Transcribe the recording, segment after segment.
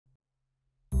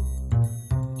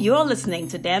You're listening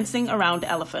to Dancing Around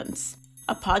Elephants,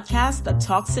 a podcast that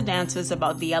talks to dancers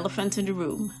about the elephant in the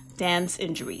room, dance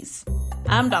injuries.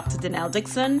 I'm Dr. Danelle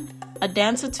Dixon, a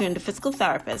dancer turned physical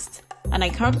therapist, and I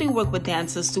currently work with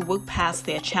dancers to work past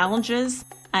their challenges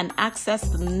and access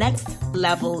the next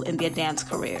level in their dance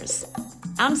careers.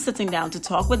 I'm sitting down to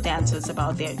talk with dancers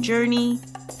about their journey,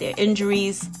 their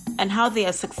injuries, and how they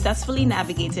have successfully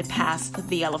navigated past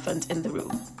the elephant in the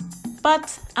room.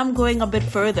 But I'm going a bit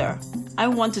further. I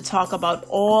want to talk about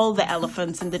all the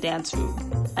elephants in the dance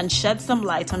room and shed some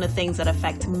light on the things that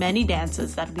affect many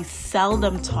dancers that we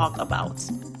seldom talk about.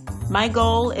 My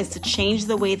goal is to change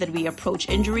the way that we approach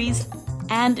injuries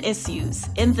and issues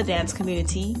in the dance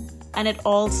community, and it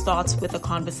all starts with a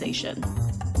conversation.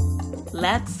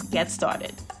 Let's get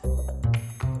started.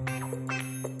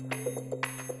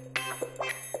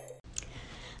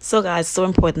 So guys, so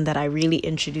important that I really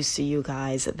introduce to you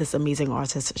guys this amazing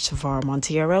artist, Shavar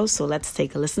Monteiro. So let's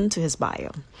take a listen to his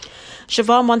bio.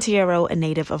 Shavar Monteiro, a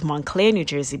native of Montclair, New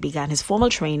Jersey, began his formal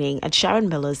training at Sharon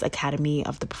Miller's Academy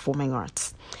of the Performing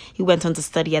Arts. He went on to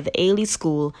study at the Ailey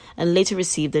School and later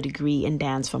received a degree in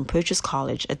dance from Purchase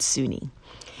College at SUNY.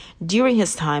 During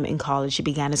his time in college, he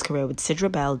began his career with Sidra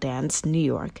Bell Dance, New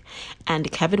York,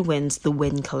 and Kevin Wynn's The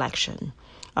Wynn Collection.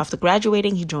 After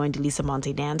graduating, he joined Lisa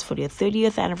Monte Dance for their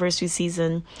 30th anniversary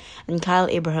season and Kyle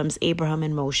Abraham's Abraham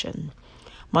in Motion.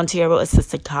 Monteiro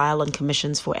assisted Kyle on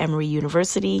commissions for Emory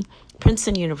University,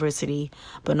 Princeton University,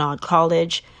 Barnard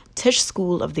College, Tisch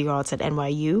School of the Arts at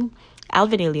NYU,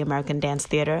 Alvin Ailey American Dance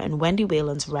Theater, and Wendy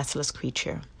Whalen's Restless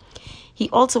Creature. He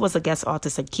also was a guest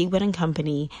artist at Keywood &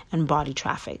 Company and Body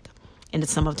Traffic. In the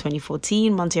summer of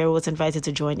 2014, Monteiro was invited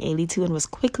to join Ailey 2 and was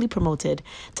quickly promoted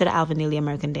to the Alvin Ailey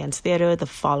American Dance Theater the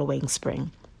following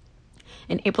spring.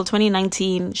 In April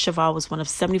 2019, Shavar was one of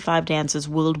 75 dancers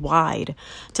worldwide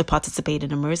to participate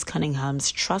in Merce Cunningham's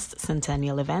Trust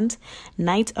Centennial event,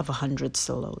 Night of 100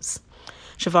 Solos.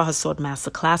 Shavar has taught master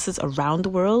classes around the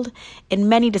world in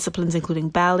many disciplines, including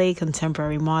ballet,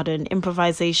 contemporary modern,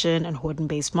 improvisation, and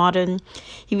Horton-based modern.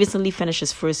 He recently finished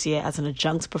his first year as an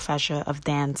adjunct professor of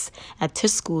dance at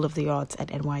Tisch School of the Arts at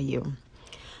NYU.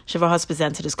 Shavar has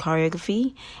presented his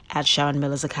choreography at Sharon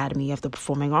Miller's Academy of the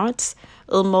Performing Arts,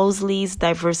 Earl Mosley's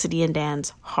Diversity in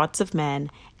Dance, Hearts of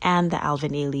Men, and the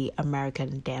Alvin Ailey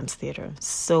American Dance Theater.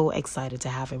 So excited to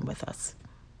have him with us.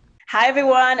 Hi,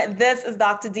 everyone. This is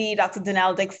Dr. D, Dr.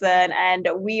 Danelle Dixon, and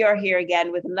we are here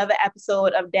again with another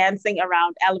episode of Dancing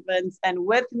Around Elephants. And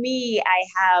with me, I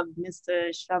have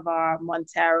Mr. Shavar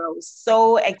Monteiro.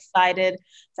 So excited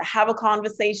to have a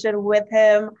conversation with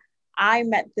him. I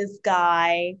met this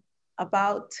guy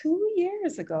about 2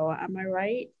 years ago. Am I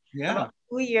right? Yeah. About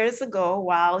 2 years ago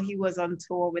while he was on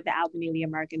tour with the Alvin Ailey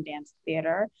American Dance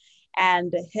Theater.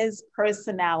 And his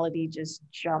personality just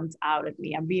jumped out at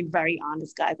me. I'm being very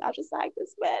honest, guys. I was just like,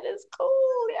 this man is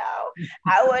cool, yo.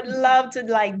 I would love to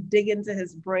dig into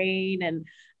his brain and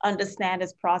understand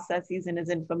his processes and his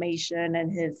information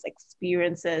and his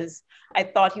experiences. I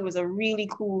thought he was a really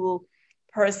cool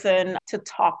person to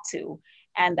talk to.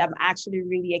 And I'm actually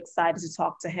really excited to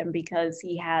talk to him because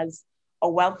he has a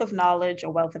wealth of knowledge, a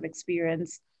wealth of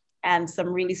experience, and some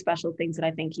really special things that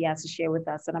I think he has to share with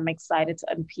us. And I'm excited to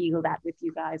unpeel that with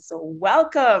you guys. So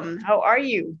welcome. How are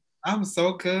you? I'm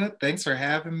so good. Thanks for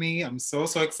having me. I'm so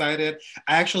excited.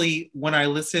 Actually, when I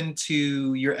listened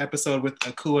to your episode with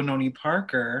Akua Noni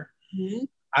Parker,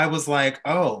 I was like,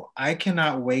 oh, I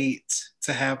cannot wait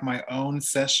to have my own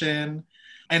session.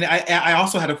 And I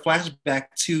also had a flashback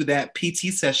to that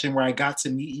PT session where I got to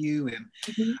meet you and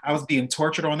I was being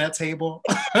tortured on that table,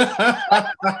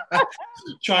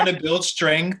 trying to build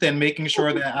strength and making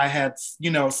sure that I had,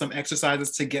 some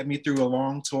exercises to get me through a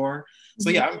long tour. So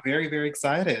yeah, I'm very, very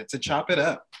excited to chop it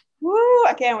up. Woo!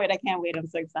 I can't wait. I'm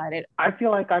so excited. I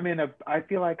feel like I'm in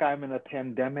a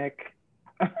pandemic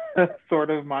sort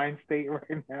of mind state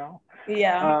right now.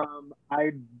 Yeah.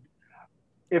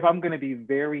 If I'm going to be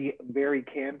very, very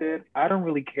candid, I don't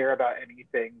really care about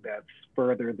anything that's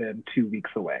further than 2 weeks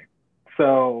away.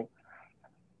 So,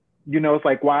 it's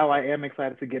like, while I am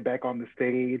excited to get back on the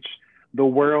stage, the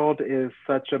world is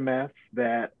such a mess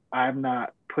that I'm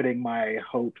not putting my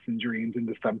hopes and dreams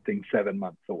into something 7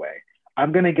 months away.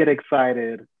 I'm going to get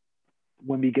excited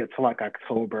when we get to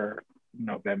October,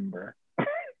 November.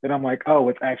 And I'm like, oh,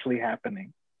 it's actually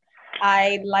happening.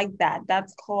 I like that.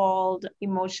 That's called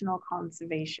emotional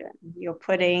conservation. You're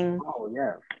putting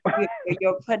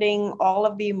you're putting all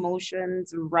of the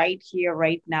emotions right here,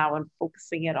 right now, and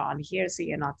focusing it on here so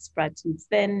you're not spread too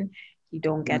thin. You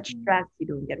don't get stressed. You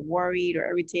don't get worried or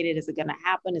irritated. Is it going to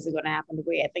happen? Is it going to happen the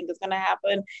way I think it's going to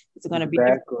happen? Is it going to be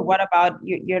different? What about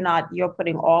you? You're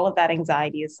putting all of that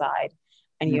anxiety aside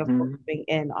and you're Mm-hmm. focusing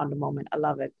in on the moment. I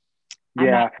love it.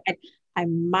 Yeah. I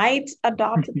might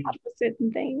adopt that for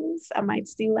certain things. I might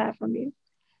steal that from you.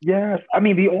 Yes. I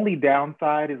mean, the only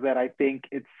downside is that I think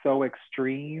it's so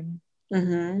extreme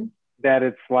Mm-hmm. that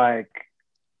it's like,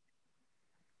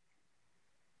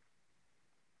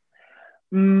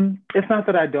 it's not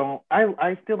that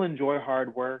I still enjoy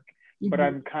hard work, but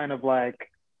Mm-hmm. I'm kind of like,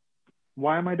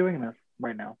 why am I doing this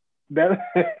right now? That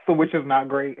so which is not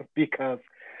great because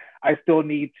I still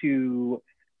need to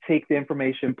take the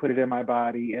information, put it in my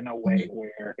body in a way Mm-hmm.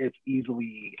 where it's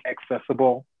easily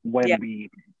accessible Yeah. when we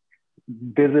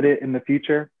visit it in the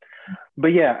future. But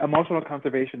yeah, emotional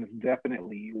conservation is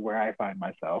definitely where I find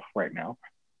myself right now.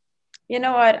 You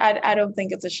know what? I don't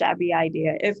think it's a shabby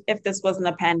idea. If this wasn't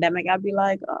a pandemic, I'd be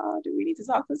like, oh, do we need to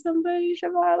talk to somebody,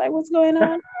 Shabbat? Like, what's going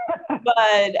on?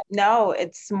 But no,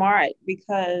 it's smart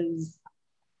because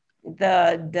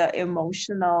the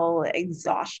emotional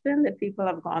exhaustion that people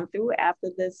have gone through after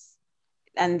this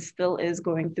and still is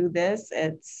going through this,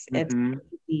 it's Mm-hmm.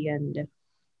 crazy. And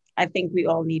I think we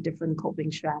all need different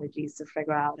coping strategies to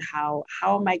figure out how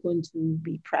am I going to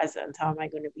be present? How am I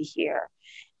going to be here?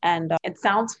 And it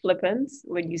sounds flippant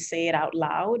when you say it out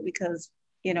loud because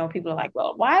people are like,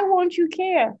 well, why won't you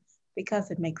care?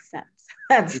 Because it makes sense.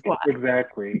 That's why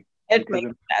Exactly. it Because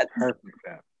makes it sense. makes perfect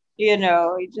sense.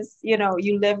 You just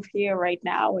you live here right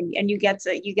now, and you get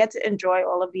to enjoy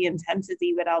all of the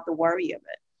intensity without the worry of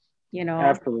it. So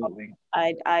Absolutely.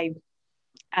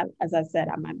 as I said,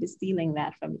 I might be stealing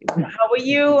that from you. How are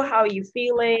you? How are you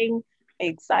feeling?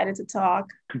 Excited to talk?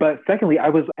 But secondly, I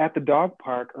was at the dog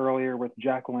park earlier with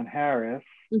Jacqueline Harris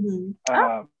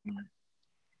Mm-hmm.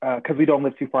 because we don't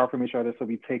live too far from each other, so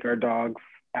we take our dogs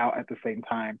out at the same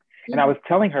time. And I was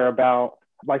telling her about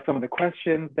like some of the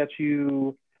questions that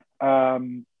you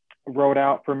wrote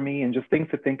out for me and just things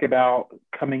to think about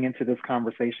coming into this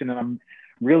conversation. And I'm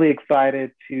really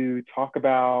excited to talk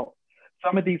about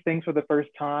some of these things for the first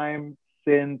time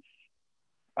since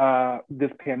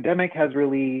this pandemic has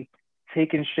really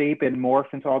taken shape and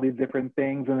morphed into all these different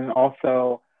things. And then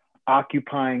also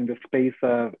occupying the space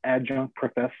of adjunct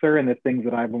professor and the things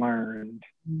that I've learned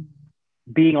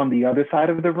being on the other side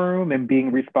of the room and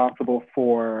being responsible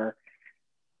for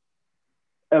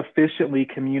efficiently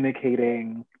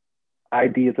communicating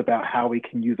ideas about how we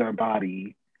can use our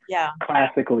body Yeah.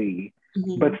 classically,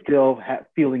 but still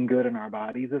feeling good in our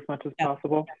bodies as much as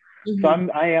possible. So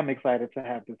I am excited to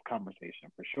have this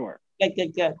conversation for sure.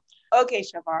 Good. Okay,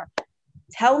 Shavar,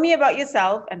 tell me about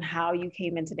yourself and how you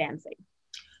came into dancing.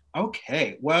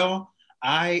 Okay, well,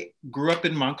 I grew up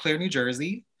in Montclair, New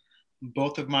Jersey.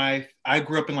 I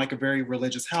grew up in like a very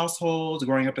religious household,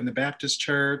 growing up in the Baptist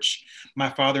church. My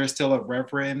father is still a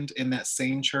reverend in that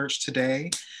same church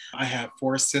today. I have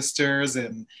 4 sisters,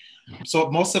 and so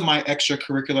most of my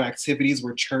extracurricular activities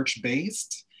were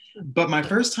church-based. But my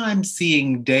first time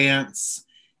seeing dance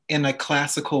in a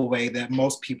classical way that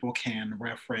most people can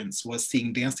reference was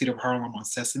seeing Dance Theater of Harlem on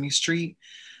Sesame Street.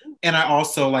 And I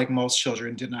also, like most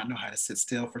children, did not know how to sit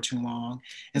still for too long.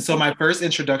 And so my first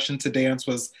introduction to dance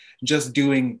was just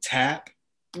doing tap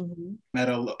at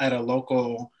a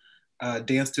local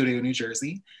dance studio in New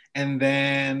Jersey. And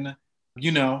then,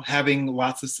 having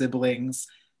lots of siblings,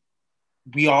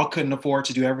 we all couldn't afford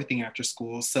to do everything after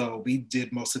school. So we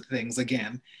did most of the things,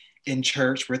 again, in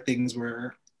church where things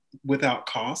were without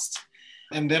cost.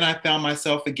 And then I found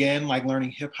myself again, like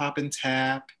learning hip hop and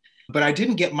tap. But I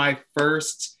didn't get my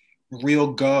first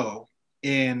real go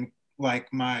in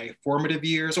like my formative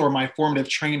years or my formative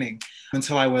training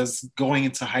until I was going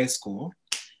into high school.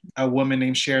 A woman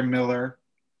named Sharon Miller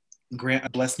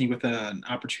blessed me with an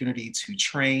opportunity to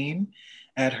train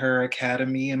at her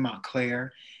academy in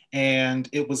Montclair. And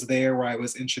it was there where I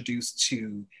was introduced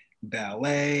to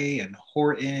ballet and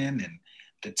Horton and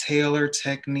the Taylor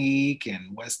technique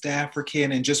and West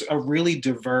African and just a really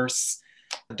diverse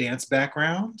dance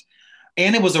background.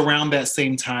 And it was around that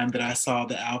same time that I saw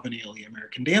the Alvin Ailey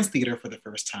American Dance Theater for the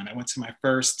first time. I went to my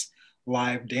first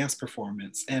live dance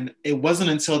performance. And it wasn't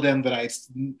until then that I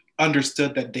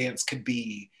understood that dance could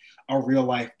be a real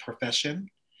life profession.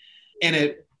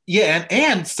 And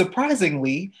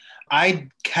surprisingly, I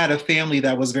had a family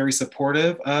that was very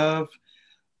supportive of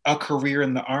a career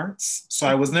in the arts. So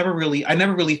I never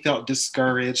really felt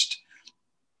discouraged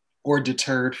or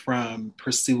deterred from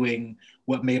pursuing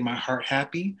what made my heart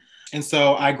happy. And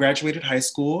so I graduated high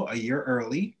school a year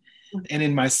early. And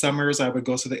in my summers, I would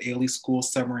go to the Ailey School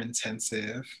Summer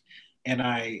Intensive. And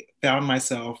I found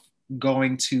myself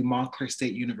going to Montclair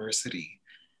State University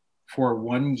for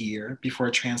 1 year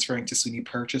before transferring to SUNY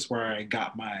Purchase, where I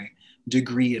got my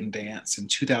degree in dance in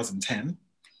 2010.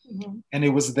 Mm-hmm. And it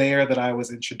was there that I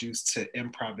was introduced to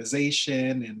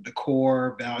improvisation and the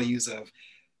core values of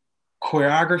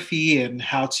choreography and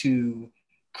how to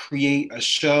create a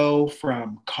show,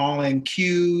 from calling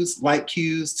cues, light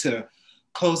cues, to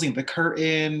closing the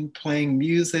curtain, playing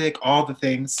music, all the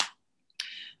things,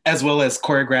 as well as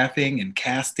choreographing and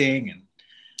casting and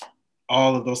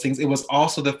all of those things. It was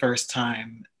also the first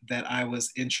time that I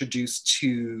was introduced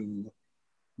to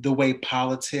the way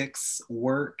politics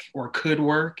work or could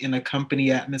work in a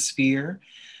company atmosphere.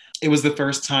 It was the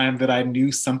first time that I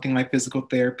knew something like physical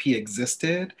therapy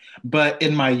existed, but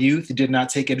in my youth did not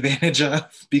take advantage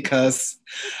of, because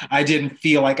I didn't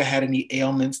feel like I had any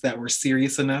ailments that were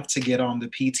serious enough to get on the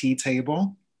PT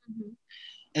table. Mm-hmm.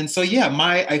 And so, yeah,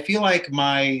 I feel like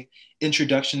my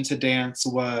introduction to dance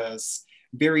was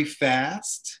very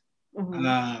fast,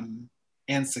 mm-hmm.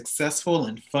 And successful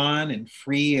and fun and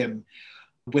free, and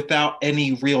without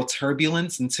any real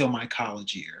turbulence until my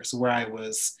college years, where I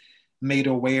was made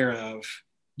aware of,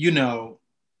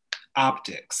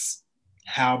 optics,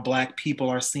 how Black people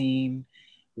are seen,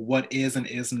 what is and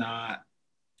is not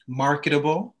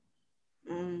marketable,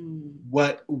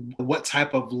 what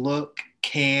type of look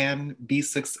can be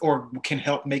or can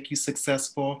help make you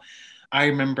successful. I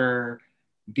remember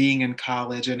being in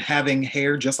college and having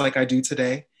hair just like I do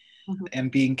today, mm-hmm.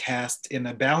 and being cast in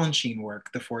a Balanchine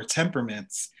work, The Four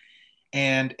Temperaments.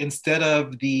 And instead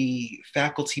of the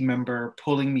faculty member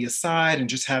pulling me aside and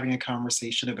just having a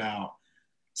conversation about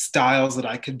styles that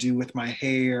I could do with my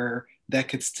hair that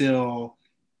could still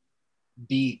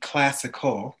be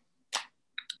classical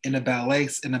in a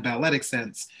balletic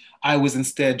sense, I was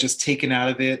instead just taken out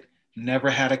of it, never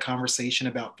had a conversation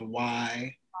about the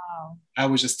why. Wow. I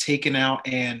was just taken out,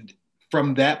 and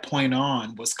from that point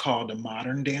on was called a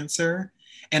modern dancer.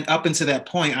 And up until that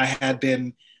point,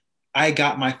 I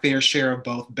got my fair share of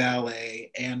both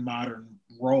ballet and modern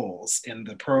roles in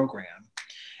the program.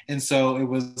 And so it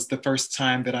was the first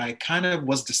time that I kind of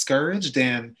was discouraged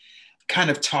and kind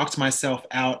of talked myself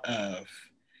out of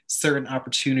certain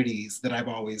opportunities that I've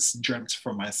always dreamt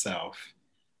for myself.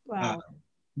 Wow.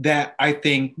 That I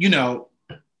think,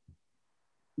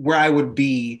 where I would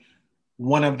be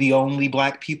one of the only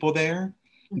Black people there,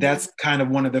 mm-hmm. that's kind of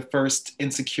one of the first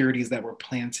insecurities that were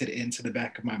planted into the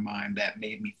back of my mind that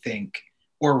made me think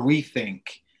or rethink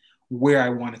where I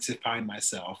wanted to find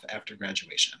myself after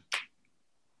graduation.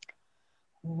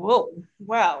 Whoa,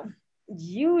 wow.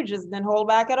 You just didn't hold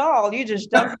back at all. You just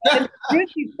jumped into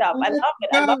juicy stuff. I love it.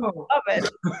 I love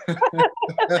it.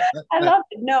 I love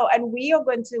it. No, and we are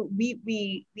going to,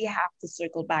 we have to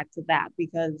circle back to that,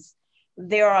 because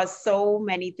there are so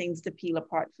many things to peel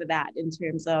apart for that in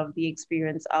terms of the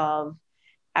experience of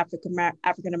African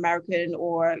American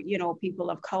or, people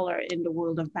of color in the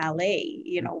world of ballet.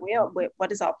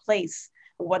 What is our place?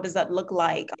 What does that look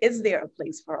like? Is there a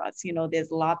place for us?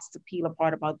 There's lots to peel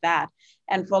apart about that.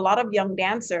 And for a lot of young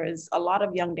dancers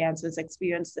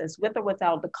experience this with or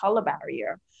without the color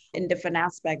barrier in different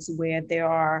aspects where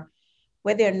they're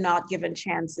not given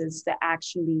chances to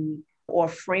actually, or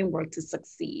framework to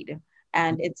succeed.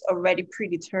 And it's already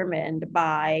predetermined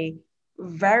by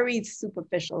very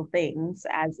superficial things,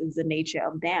 as is the nature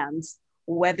of dance,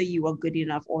 whether you are good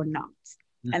enough or not.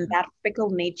 Mm-hmm. And that fickle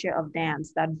nature of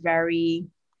dance, that very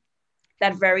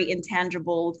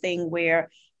intangible thing where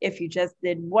if you just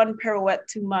did one pirouette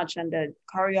too much and the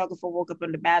choreographer woke up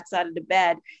on the bad side of the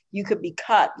bed, you could be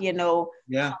cut,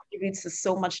 contributes to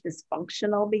so much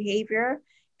dysfunctional behavior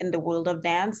in the world of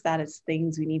dance. That is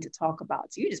things we need to talk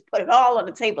about. So you just put it all on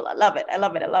the table. I love it. I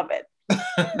love it. I love it.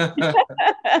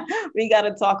 We got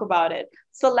to talk about it.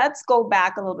 So let's go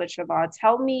back a little bit, Shavar.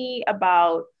 Tell me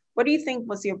about, what do you think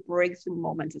was your breakthrough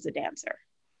moment as a dancer?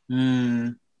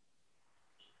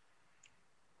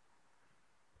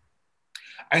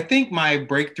 I think my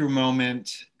breakthrough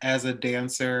moment as a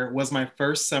dancer was my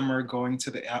first summer going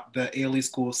to the Ailey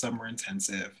School Summer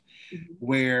Intensive, mm-hmm.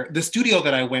 where the studio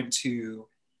that I went to,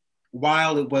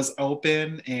 while it was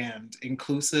open and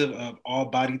inclusive of all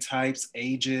body types,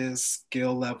 ages,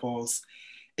 skill levels,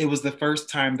 it was the first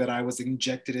time that I was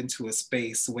injected into a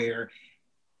space where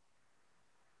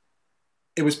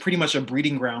it was pretty much a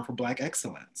breeding ground for Black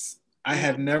excellence. I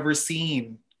had never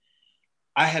seen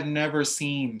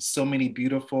so many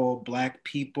beautiful Black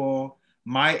people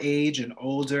my age and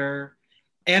older,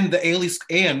 and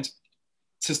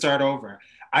to start over,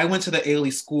 I went to the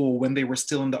Ailey School when they were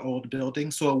still in the old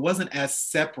building, so it wasn't as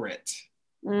separate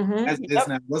mm-hmm. as it is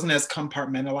now. It wasn't as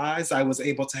compartmentalized. I was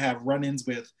able to have run-ins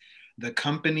with the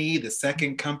company, the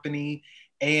second company,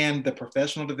 and the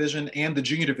professional division and the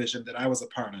junior division that I was a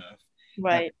part of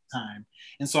right. at the time.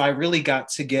 And so I really got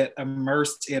to get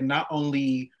immersed in not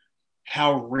only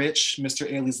how rich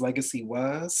Mr. Ailey's legacy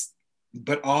was,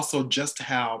 but also just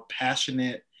how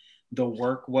passionate the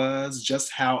work was,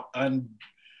 just how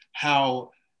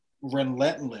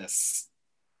relentless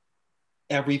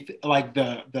everything, like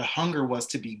the hunger was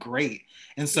to be great.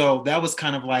 And so that was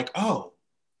kind of like, oh,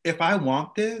 if I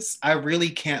want this, I really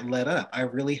can't let up. I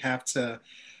really have to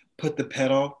put the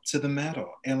pedal to the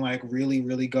metal and like really,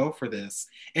 really go for this.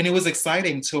 And it was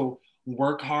exciting to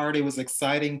work hard. It was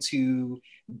exciting to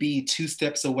be 2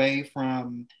 steps away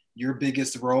from your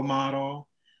biggest role model,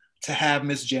 to have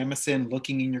Miss Jamison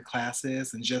looking in your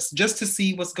classes and just to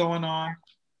see what's going on.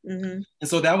 Mm-hmm. And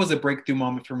so that was a breakthrough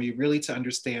moment for me, really to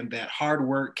understand that hard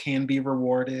work can be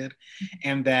rewarded.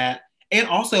 And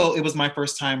also it was my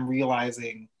first time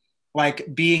realizing,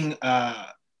 like, being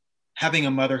having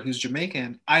a mother who's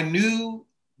Jamaican, I knew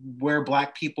where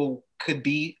Black people could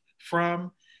be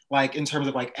from, like in terms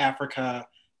of like Africa,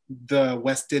 the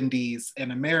West Indies,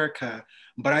 and America,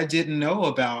 but I didn't know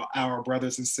about our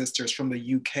brothers and sisters from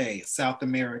the UK, South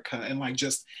America, and like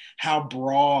just how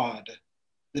broad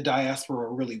the diaspora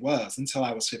really was until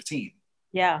I was 15.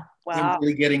 Yeah, wow. And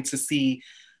really getting to see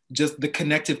just the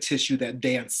connective tissue that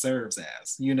dance serves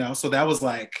as, you know? So that was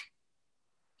like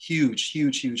huge,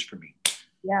 huge, huge for me.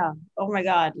 Yeah. Oh my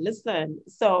God. Listen.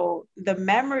 So the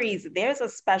memories, there's a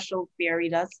special fairy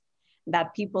dust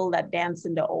that people that dance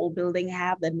in the old building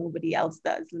have that nobody else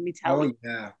does. Let me tell you.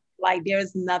 Yeah. Like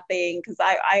there's nothing, because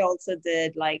I also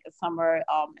did like a summer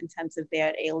intensive there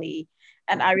at Ailey.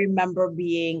 And I remember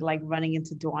being like running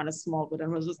into Duana Smallwood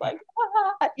and was just like,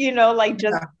 ah, you know, like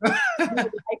just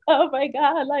like, oh my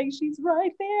God, like she's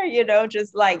right there, you know,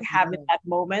 just like having that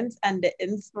moment and the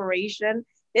inspiration.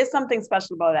 There's something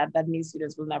special about that new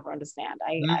students will never understand.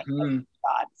 I God.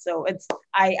 So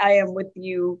I am with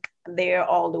you there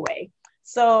all the way.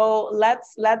 So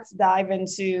let's dive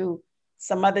into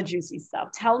some other juicy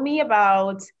stuff. Tell me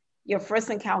about your first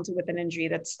encounter with an injury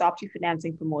that stopped you from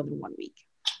dancing for more than 1 week.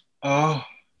 Oh,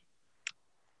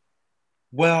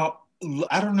 well,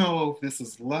 I don't know if this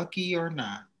is lucky or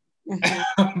not.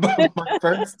 But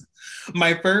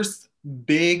my first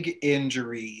big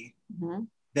injury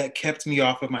that kept me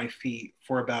off of my feet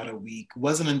for about a week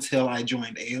wasn't until I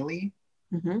joined Ailey.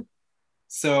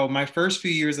 So my first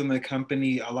few years in the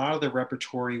company, a lot of the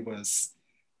repertory was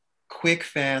quick,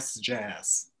 fast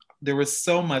jazz. There was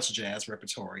so much jazz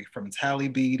repertory, from Tally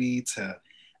Beatty to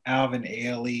Alvin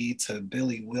Ailey to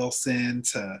Billy Wilson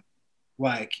to,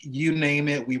 like, you name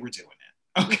it, we were doing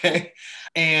it. Okay.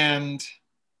 And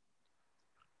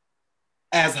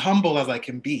as humble as I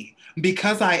can be,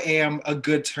 because I am a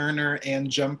good turner and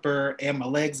jumper and my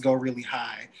legs go really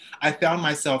high, I found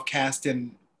myself cast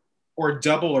in, or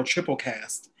double or triple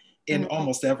cast in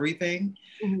almost everything.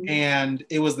 And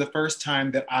it was the first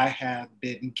time that I had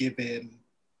been given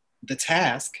the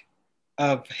task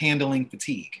of handling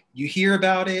fatigue. You hear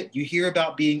about it, you hear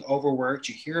about being overworked,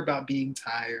 you hear about being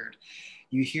tired,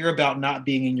 you hear about not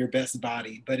being in your best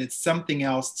body, but it's something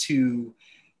else to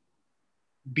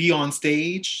be on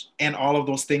stage and all of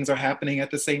those things are happening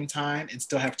at the same time and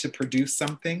still have to produce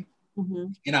something.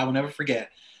 And I will never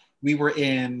forget, we were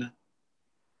in,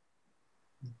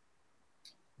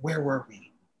 where were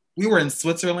we? We were in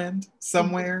Switzerland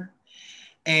somewhere.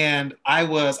 And I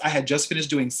had just finished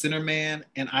doing Centerman,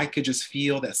 and I could just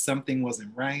feel that something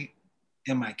wasn't right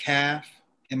in my calf,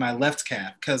 in my left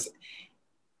calf, because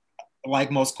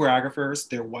like most choreographers,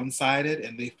 they're one-sided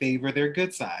and they favor their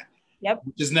good side. Yep.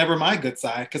 Which is never my good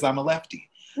side because I'm a lefty.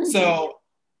 So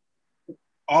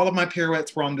all of my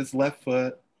pirouettes were on this left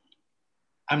foot.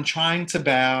 I'm trying to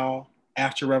bow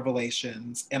after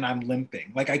Revelations and I'm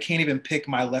limping. Like I can't even pick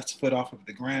my left foot off of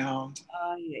the ground.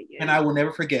 And I will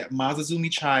never forget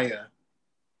Mazazumi Chaya.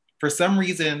 For some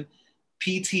reason,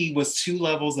 PT was 2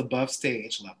 levels above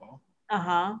stage level.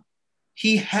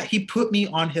 He put me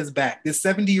on his back. This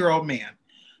 70-year-old man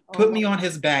put me on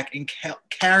his back and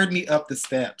carried me up the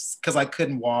steps because I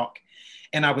couldn't walk.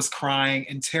 And I was crying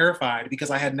and terrified because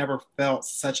I had never felt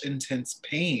such intense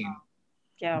pain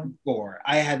before.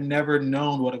 I had never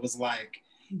known what it was like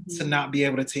to not be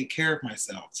able to take care of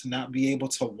myself, to not be able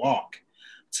to walk,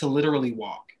 to literally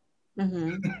walk.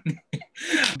 The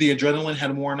adrenaline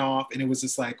had worn off and it was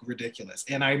just like ridiculous.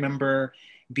 And I remember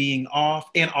being off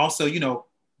and also, you know,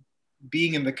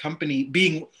 being in the company,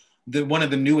 being one of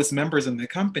the newest members in the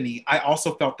company, I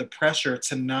also felt the pressure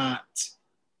to not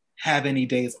have any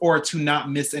days or to not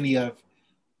miss any of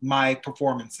my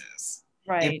performances.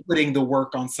 And putting the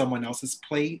work on someone else's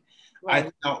plate.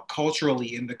 I felt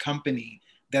culturally in the company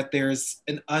that there's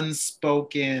an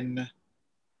unspoken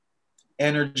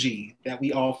energy that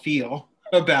we all feel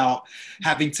about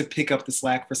having to pick up the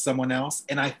slack for someone else.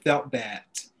 And I felt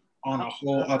that on a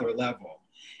whole other level.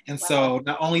 And so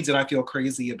not only did I feel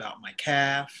crazy about my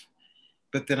calf,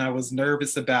 but then I was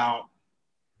nervous about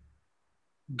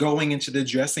going into the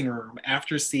dressing room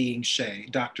after seeing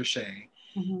Dr. Shea,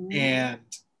 and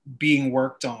being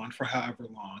worked on for however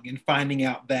long, and finding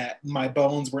out that my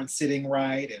bones weren't sitting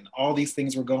right and all these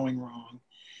things were going wrong.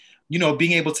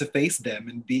 Being able to face them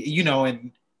and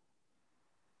and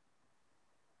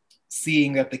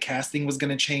seeing that the casting was going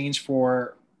to change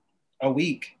for a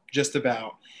week, just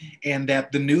about, and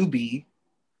that the newbie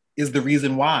is the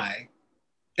reason why,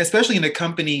 especially in a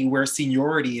company where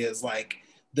seniority is like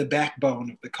the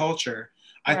backbone of the culture.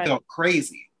 I felt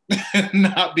crazy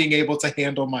not being able to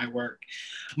handle my work.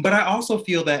 But I also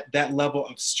feel that that level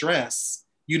of stress,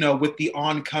 with the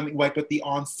with the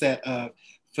onset of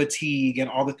fatigue and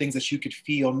all the things that you could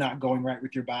feel not going right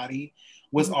with your body,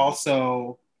 was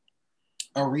also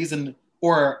a reason,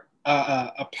 or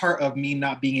a part of me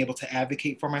not being able to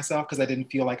advocate for myself, because I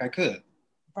didn't feel like I could.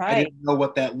 I didn't know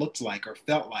what that looked like or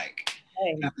felt like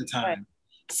at the time.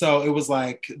 So it was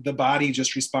like the body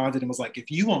just responded and was like,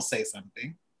 if you won't say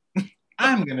something,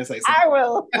 I'm going to say something. I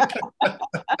will.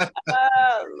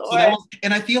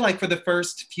 And I feel like for the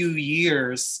first few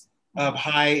years of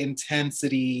high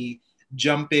intensity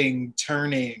jumping,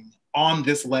 turning on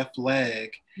this left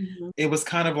leg, it was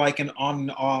kind of like an on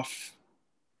and off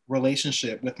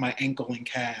relationship with my ankle and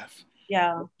calf.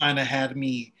 Yeah. It kind of had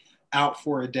me out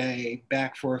for a day,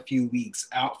 back for a few weeks,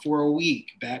 out for a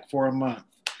week, back for a month.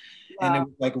 Wow. And it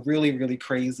was like really, really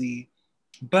crazy.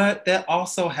 But that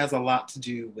also has a lot to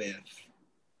do with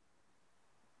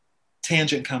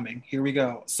tangent coming. Here we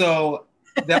go. So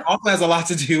that also has a lot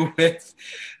to do with,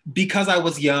 because I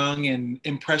was young and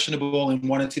impressionable and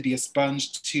wanted to be a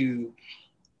sponge to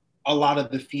a lot of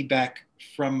the feedback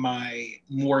from my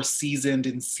more seasoned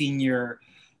and senior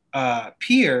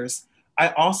peers, I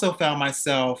also found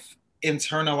myself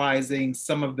internalizing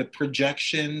some of the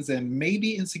projections and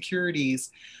maybe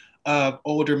insecurities of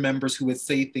older members who would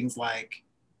say things like,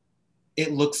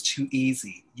 it looks too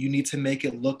easy. You need to make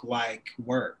it look like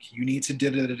work. You need to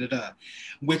da-da-da-da-da,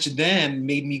 which then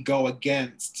made me go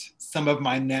against some of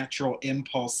my natural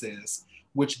impulses,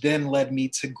 which then led me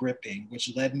to gripping,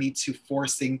 which led me to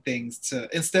forcing things to,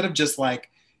 instead of just like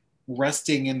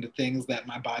resting in the things that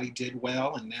my body did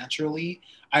well and naturally,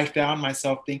 I found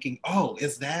myself thinking, oh,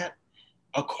 is that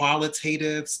a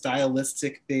qualitative,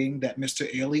 stylistic thing that Mr.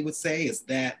 Ailey would say?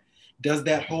 Does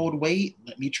that hold weight?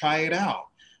 Let me try it out.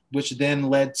 Which then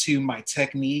led to my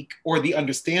technique, or the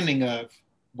understanding of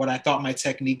what I thought my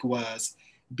technique was,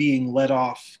 being led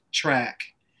off track,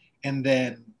 and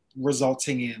then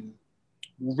resulting in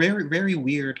very, very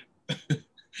weird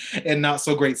and not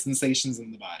so great sensations in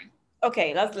the body.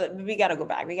 Okay, we gotta go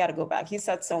back. You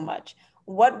said so much.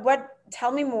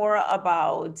 Tell me more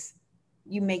about,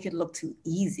 you make it look too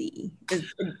easy.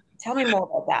 Tell me more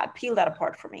about that. Peel that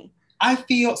apart for me. I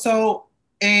feel so,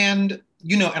 and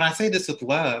and I say this with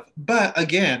love, but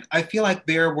again, I feel like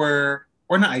there were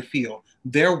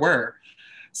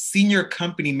senior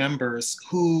company members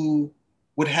who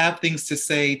would have things to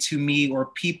say to me, or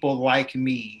people like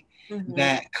me,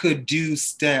 that could do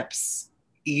steps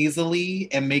easily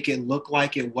and make it look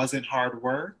like it wasn't hard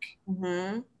work.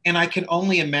 And I can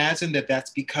only imagine that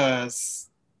that's because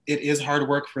it is hard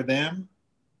work for them.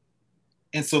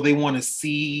 And so they want to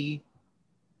see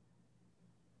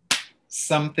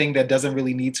something that doesn't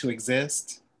really need to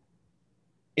exist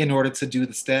in order to do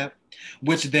the step,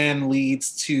 which then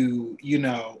leads to,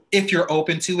 if you're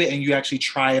open to it and you actually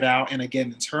try it out and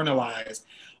again internalize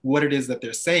what it is that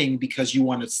they're saying, because you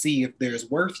want to see if there's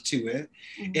worth to it,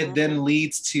 it then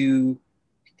leads to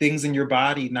things in your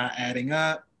body not adding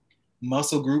up,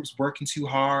 muscle groups working too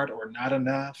hard or not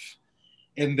enough.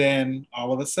 And then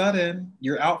all of a sudden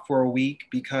you're out for a week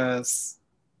because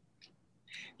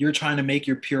you're trying to make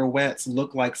your pirouettes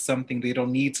look like something they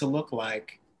don't need to look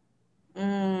like.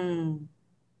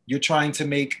 You're trying to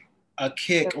make a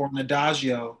kick or an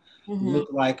adagio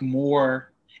look like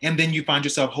more. And then you find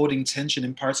yourself holding tension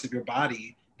in parts of your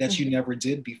body that you never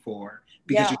did before,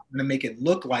 because you're trying to make it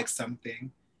look like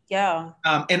something. Yeah.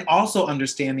 And also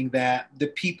understanding that the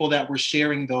people that were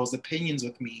sharing those opinions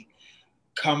with me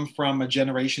come from a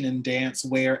generation in dance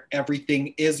where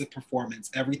everything is a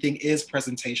performance, everything is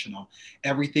presentational,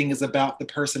 everything is about the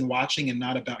person watching and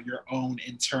not about your own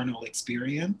internal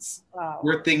experience. Wow.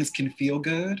 Where things can feel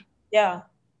good. Yeah.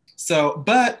 So,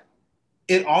 but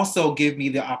it also gave me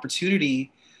the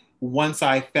opportunity, once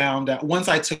I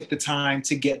took the time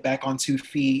to get back on 2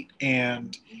 feet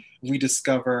and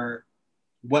rediscover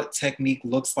what technique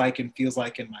looks like and feels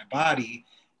like in my body,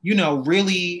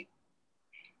 really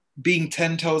being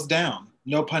 10 toes down,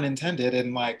 no pun intended,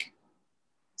 and like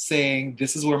saying,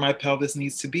 this is where my pelvis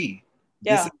needs to be.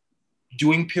 This Yeah. is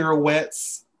doing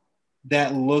pirouettes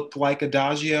that look like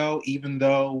adagio, even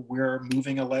though we're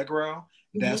moving allegro.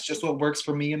 That's just what works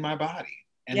for me and my body.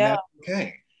 And that's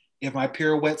okay. If my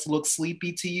pirouettes look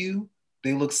sleepy to you,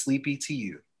 they look sleepy to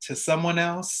you. To someone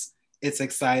else, it's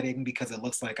exciting because it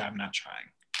looks like I'm not trying.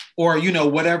 Or, you know,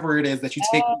 whatever it is that you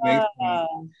take away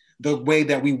from the way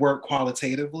that we work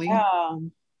qualitatively.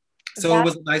 So it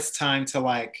was a nice time to,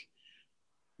 like,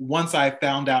 once I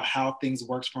found out how things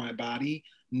worked for my body,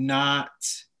 not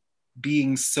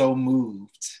being so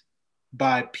moved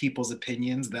by people's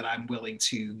opinions that I'm willing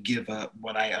to give up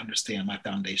what I understand my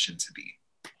foundation to be.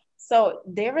 So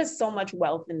there is so much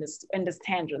wealth in this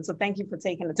tangent. So thank you for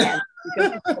taking the tangent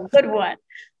because it's a good one.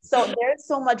 So there's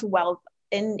so much wealth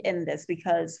in this,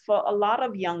 because for a lot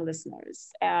of young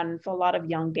listeners and for a lot of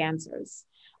young dancers,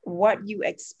 what you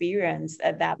experience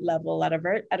at that level at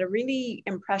a really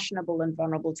impressionable and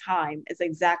vulnerable time is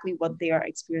exactly what they are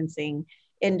experiencing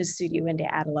in the studio in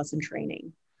their adolescent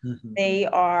training. Mm-hmm. They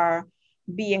are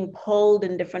being pulled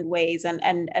in different ways, and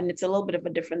it's a little bit of a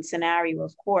different scenario,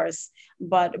 of course,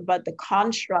 but the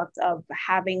construct of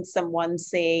having someone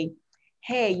say,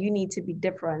 hey, you need to be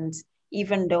different,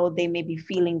 even though they may be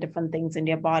feeling different things in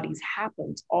their bodies,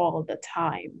 happens all the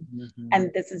time. Mm-hmm.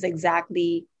 And this is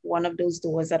exactly one of those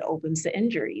doors that opens to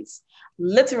injuries.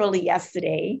 Literally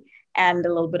yesterday and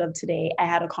a little bit of today, I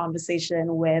had a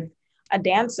conversation with a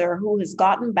dancer who has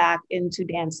gotten back into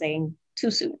dancing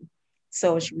too soon.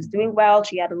 So she was doing well.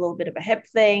 She had a little bit of a hip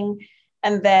thing.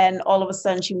 And then all of a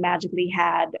sudden she magically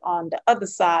had on the other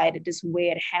side this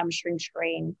weird hamstring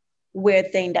strain,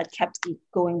 weird thing that kept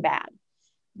going bad.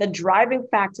 The driving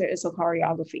factor is her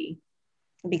choreography,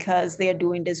 because they're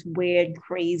doing this weird,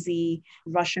 crazy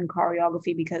Russian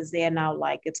choreography because they're now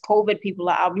like, it's COVID, people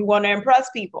are out. We want to impress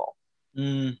people.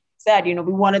 Said, you know,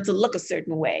 we want it to look a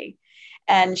certain way.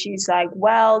 And she's like,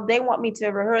 well, they want me to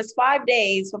rehearse 5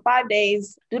 days, for 5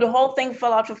 days, do the whole thing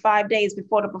full out for 5 days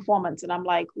before the performance. And I'm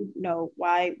like, no,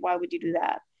 why would you do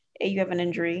that? A, you have an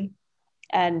injury,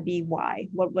 and B, why?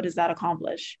 What does that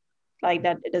accomplish? Like,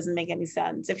 that, it doesn't make any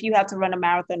sense. If you had to run a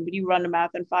marathon, would you run a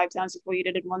marathon 5 times before you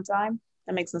did it 1 time?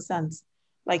 That makes no sense.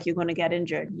 Like, you're going to get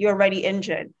injured. You're already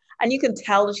injured. And you can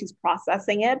tell that she's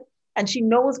processing it, and she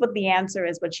knows what the answer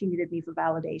is, but she needed me for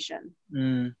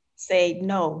validation. Say,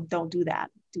 no, don't do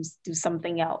that. Do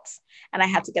something else. And I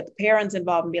had to get the parents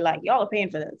involved and be like, y'all are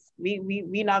paying for this.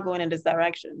 We're not going in this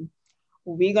direction.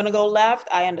 We're going to go left.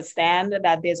 I understand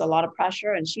that there's a lot of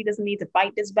pressure and she doesn't need to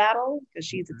fight this battle because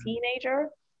she's a teenager.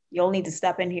 You'll need to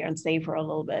step in here and save her a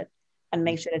little bit and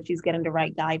make sure that she's getting the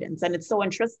right guidance. And it's so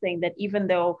interesting that even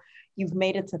though you've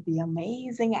made it to the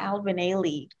amazing Alvin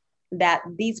Ailey, that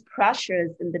these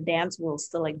pressures in the dance world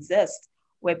still exist,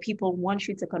 where people want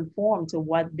you to conform to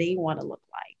what they want to look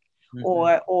like,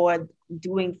 or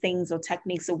doing things or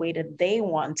techniques the way that they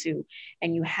want to.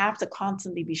 And you have to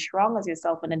constantly be strong as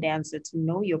yourself and a dancer to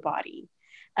know your body.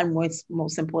 And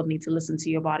most importantly, to listen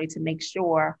to your body to make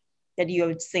sure that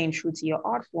you're staying true to your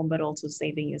art form, but also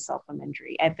saving yourself from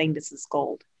injury. I think this is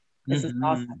gold. This is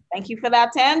awesome. Thank you for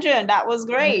that tangent. That was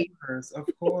great. Of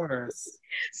course.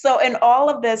 So in all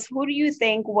of this, who do you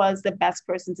think was the best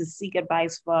person to seek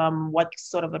advice from? What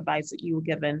sort of advice that you were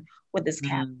given with this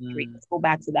chemistry? Let's go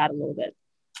back to that a little bit.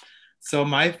 So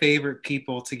my favorite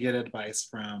people to get advice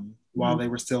from while they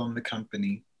were still in the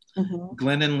company,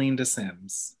 Glenn and Linda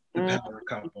Sims, the power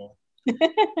couple.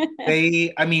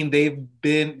 They've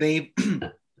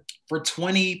for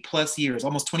 20 plus years,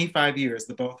 almost 25 years,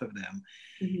 the both of them,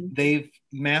 they've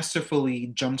masterfully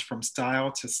jumped from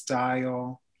style to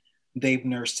style. They've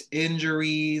nursed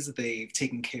injuries. They've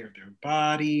taken care of their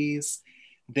bodies.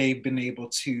 They've been able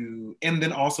to, and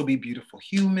then also be beautiful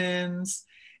humans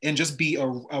and just be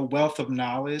a wealth of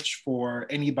knowledge for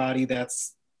anybody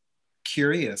that's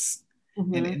curious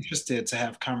and interested to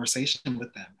have conversation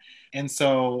with them. And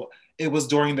so it was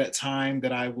during that time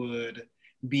that I would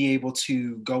be able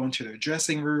to go into their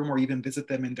dressing room or even visit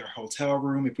them in their hotel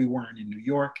room if we weren't in New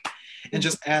York and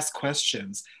just ask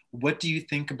questions. What do you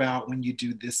think about when you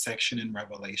do this section in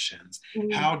Revelations?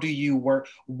 How do you work?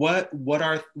 What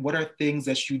are things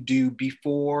that you do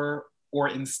before or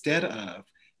instead of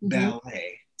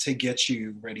ballet to get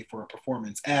you ready for a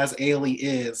performance? As Ailey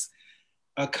is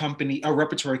a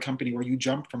repertory company where you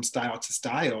jump from style to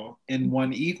style in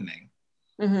one evening.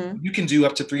 You can do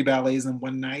up to 3 ballets in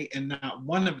one night and not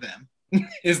one of them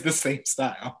is the same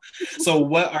style. So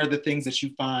what are the things that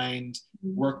you find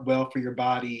work well for your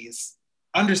bodies?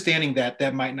 Understanding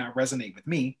that might not resonate with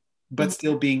me, but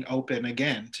still being open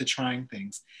again to trying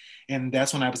things. And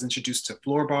that's when I was introduced to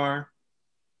floor bar.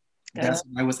 That's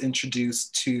when I was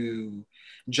introduced to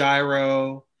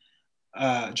gyro,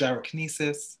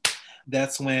 gyrokinesis.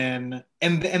 That's when,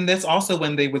 and that's also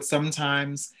when they would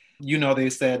sometimes, they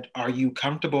said, are you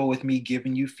comfortable with me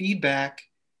giving you feedback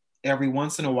every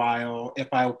once in a while if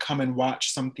I come and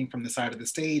watch something from the side of the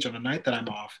stage on a night that I'm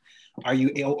off? Are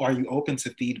you open to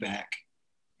feedback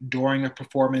during a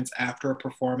performance, after a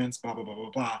performance, blah blah blah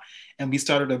blah blah? And we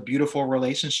started a beautiful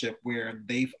relationship where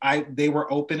they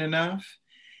were open enough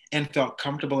and felt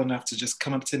comfortable enough to just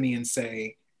come up to me and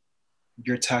say,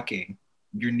 you're tucking,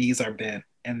 your knees are bent,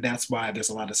 and that's why there's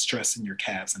a lot of stress in your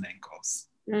calves and ankles.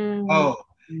 Oh,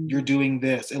 you're doing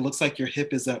this, it looks like your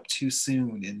hip is up too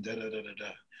soon, and da da da da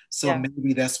da. So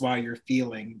maybe that's why you're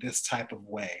feeling this type of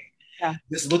way.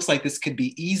 This looks like this could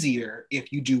be easier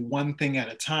if you do one thing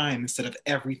at a time instead of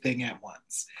everything at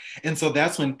once. And so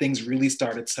that's when things really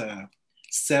started to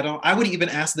settle. I would even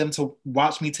ask them to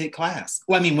watch me take class.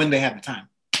 Well, I mean, when they had the time,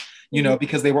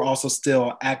 because they were also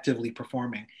still actively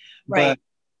performing. Right. But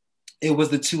it was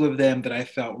the two of them that I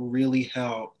felt really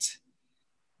helped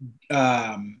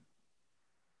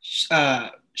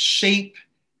shape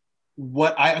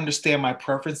what I understand my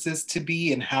preferences to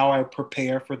be and how I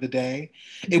prepare for the day.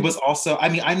 Mm-hmm. It was also,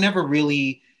 I never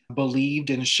really believed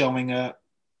in showing up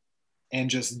and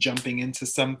just jumping into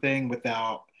something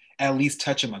without at least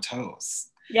touching my toes.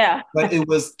 Yeah. But it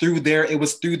was through their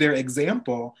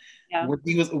example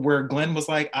where Glenn was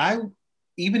like,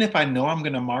 even if I know I'm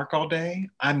going to mark all day,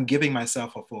 I'm giving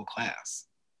myself a full class.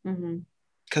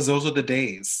 Because those are the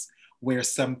days where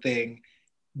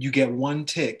you get one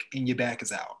tick and your back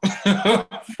is out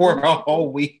for a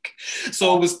whole week.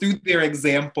 So it was through their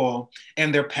example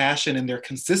and their passion and their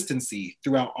consistency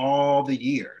throughout all the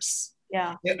years.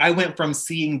 Yeah. I went from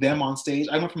seeing them on stage.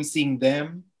 I went from seeing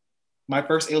them, my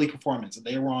first Ailey performance,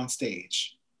 they were on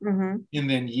stage. And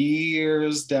then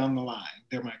years down the line,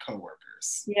 they're my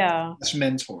coworkers. Yeah.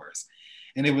 Mentors.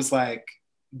 And it was like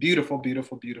beautiful,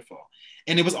 beautiful, beautiful.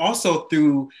 And it was also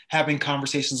through having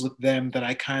conversations with them that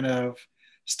I kind of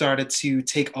started to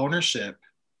take ownership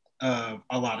of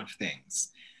a lot of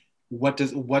things. What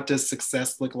does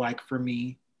success look like for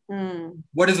me?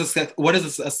 What is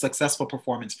a successful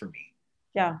performance for me?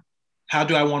 Yeah. How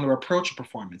do I want to approach a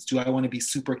performance? Do I want to be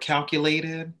super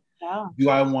calculated? Yeah. Do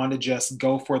I want to just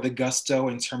go for the gusto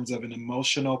in terms of an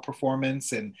emotional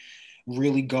performance and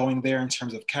really going there in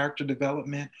terms of character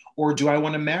development? Or do I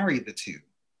want to marry the two?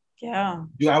 Yeah.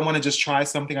 Do I want to just try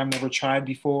something I've never tried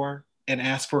before and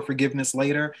ask for forgiveness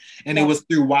later? And it was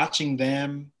through watching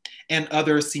them and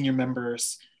other senior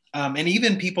members, and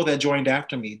even people that joined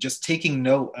after me, just taking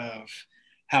note of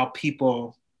how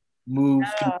people move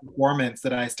through performance,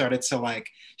 that I started to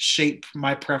shape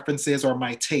my preferences or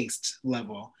my taste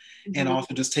level, and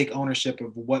also just take ownership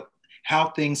of how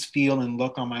things feel and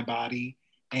look on my body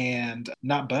and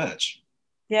not budge.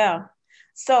 Yeah.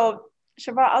 So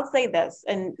Shavar, I'll say this,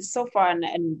 and so far,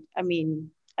 and I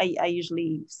mean, I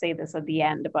usually say this at the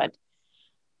end, but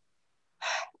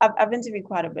I've interviewed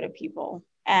quite a bit of people,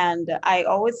 and I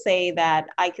always say that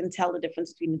I can tell the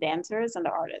difference between the dancers and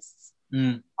the artists.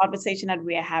 Conversation that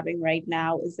we are having right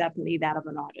now is definitely that of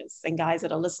an artist. And guys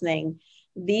that are listening,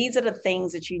 these are the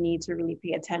things that you need to really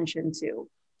pay attention to.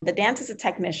 The dance is a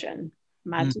technician.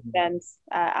 My 2 cents,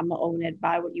 I'm gonna own it,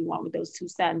 buy what you want with those 2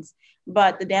 cents.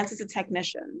 But the dance is a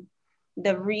technician.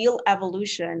 The real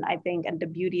evolution, I think, and the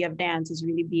beauty of dance is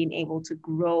really being able to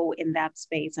grow in that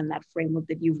space and that framework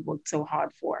that you've worked so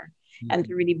hard for, and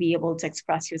to really be able to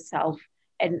express yourself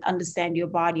and understand your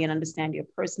body and understand your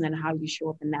person and how you show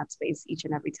up in that space each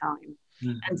and every time.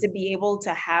 And to be able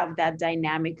to have that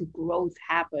dynamic growth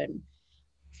happen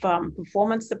from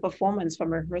performance to performance,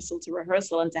 from rehearsal to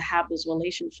rehearsal, and to have those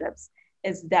relationships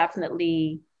is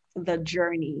definitely the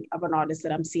journey of an artist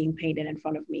that I'm seeing painted in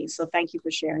front of me. So thank you for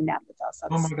sharing that with us.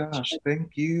 Oh my gosh,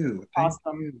 thank you. Awesome.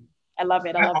 Thank you. I love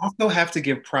it. I also have to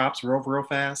give props real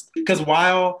fast, because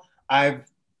while I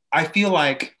feel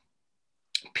like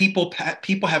people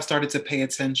have started to pay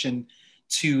attention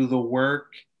to the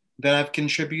work that I've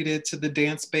contributed to the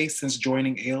dance space since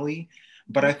joining Ailey,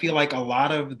 but I feel like a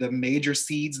lot of the major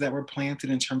seeds that were planted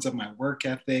in terms of my work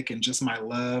ethic and just my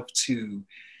love to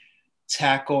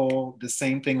tackle the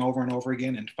same thing over and over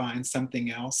again and find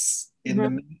something else in the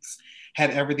mix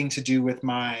had everything to do with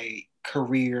my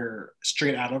career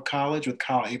straight out of college with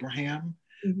Kyle Abraham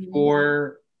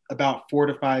for about 4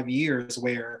 to 5 years,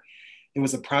 where it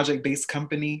was a project-based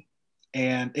company,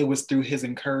 and it was through his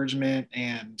encouragement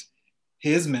and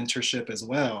his mentorship as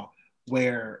well,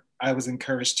 where I was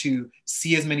encouraged to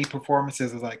see as many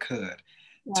performances as I could,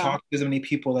 talk to as many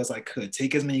people as I could,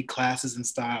 take as many classes and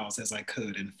styles as I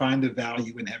could, and find the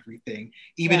value in everything,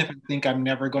 even if I think I'm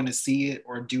never going to see it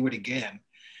or do it again.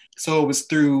 So it was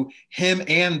through him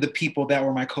and the people that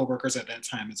were my coworkers at that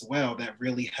time as well that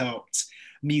really helped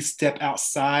me step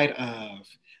outside of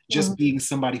just being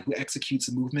somebody who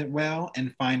executes movement well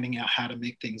and finding out how to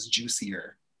make things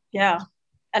juicier. Yeah.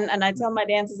 And I tell my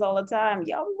dancers all the time,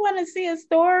 yo, we want to see a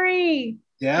story.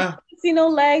 Yeah. See no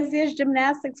legs, there's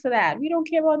gymnastics for that. We don't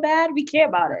care about that. We care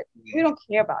about it. We don't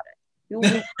care about it.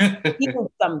 We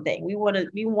feel something. We want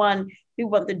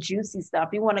the juicy stuff.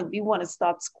 We want to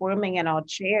start squirming in our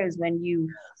chairs when you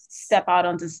step out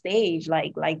onto stage.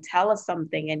 Like tell us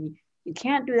something. And you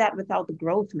can't do that without the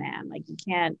growth, man. Like you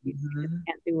can't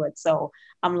do it. So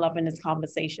I'm loving this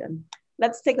conversation.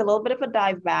 Let's take a little bit of a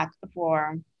dive back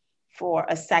for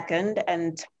a second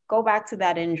and go back to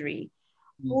that injury.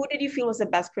 Who did you feel was the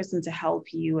best person to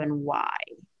help you and why?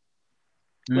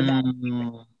 With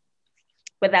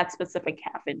that specific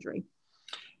calf injury.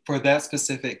 For that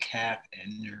specific calf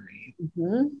injury.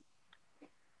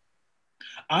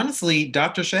 Honestly,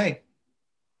 Dr. Shea.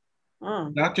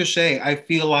 Dr. Shea, I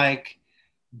feel like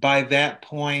by that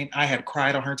point, I had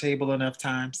cried on her table enough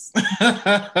times.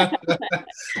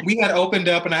 We had opened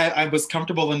up and I was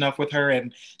comfortable enough with her.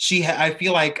 And I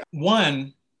feel like,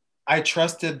 one, I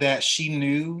trusted that she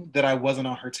knew that I wasn't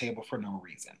on her table for no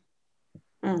reason.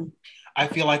 I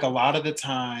feel like a lot of the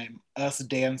time, us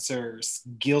dancers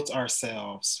guilt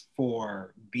ourselves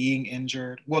for being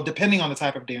injured. Well, depending on the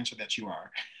type of dancer that you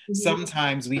are.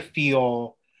 Sometimes we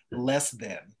feel less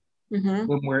than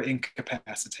when we're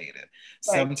incapacitated.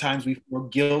 Sometimes we feel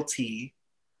guilty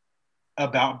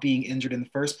about being injured in the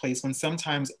first place when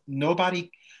sometimes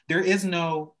there is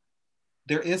no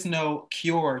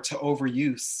cure to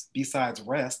overuse besides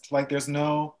rest. Like in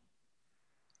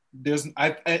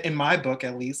my book,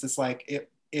 at least, it's like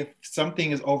if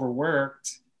something is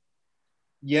overworked,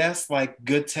 yes, like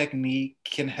good technique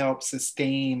can help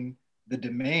sustain the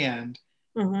demand,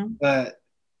 but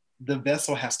the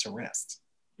vessel has to rest.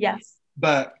 Yes.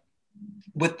 But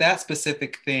with that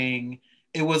specific thing,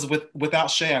 it was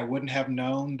without Shea, I wouldn't have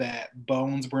known that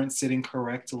bones weren't sitting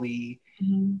correctly,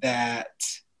 that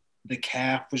the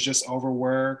calf was just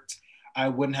overworked. I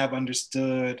wouldn't have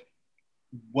understood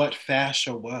what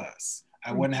fascia was.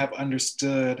 I wouldn't have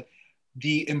understood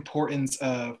the importance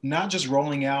of not just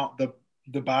rolling out the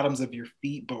bottoms of your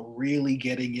feet, but really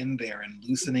getting in there and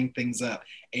loosening things up,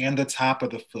 and the top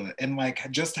of the foot, and like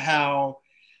just how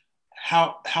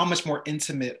much more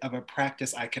intimate of a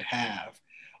practice I could have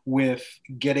with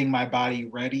getting my body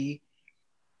ready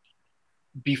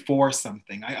before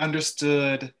something. I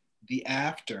understood the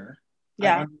after.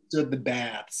 I understood the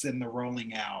baths and the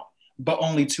rolling out, but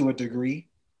only to a degree.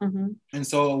 And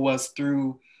so it was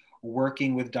through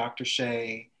working with Dr.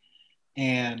 Shea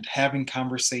and having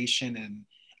conversation and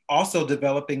also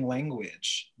developing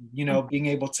language, being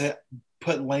able to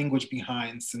put language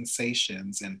behind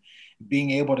sensations and being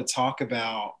able to talk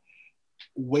about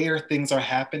where things are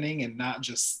happening and not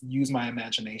just use my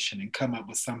imagination and come up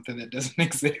with something that doesn't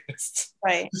exist.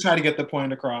 Right. To try to get the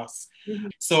point across.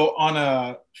 So on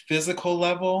a physical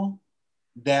level,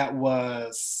 that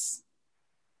was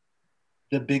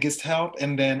the biggest help.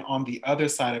 And then on the other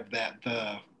side of that,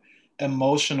 the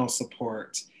emotional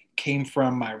support came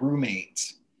from my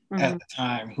roommate at the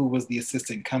time, who was the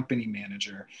assistant company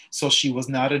manager. So she was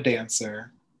not a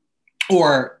dancer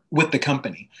or with the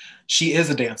company. She is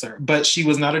a dancer, but she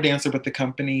was not a dancer with the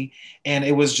company. And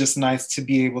it was just nice to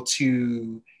be able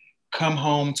to come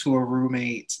home to a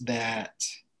roommate that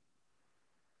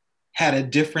had a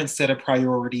different set of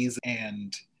priorities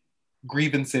and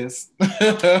grievances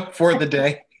for the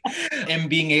day, and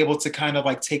being able to kind of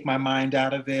like take my mind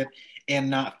out of it and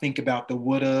not think about the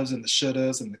would-haves and the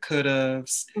should-haves and the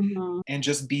could-haves, and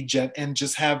just be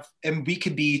and we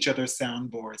could be each other's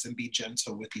soundboards and be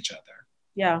gentle with each other.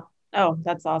 Yeah. Oh,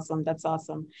 that's awesome. That's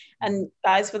awesome. And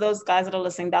guys, for those guys that are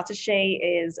listening, Dr. Shea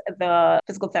is the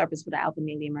physical therapist for the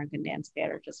Alpha-Mealy American Dance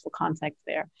Theater, just for context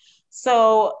there.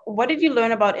 So what did you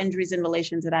learn about injuries in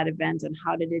relation to that event, and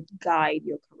how did it guide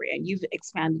your career? And you've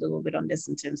expanded a little bit on this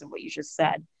in terms of what you just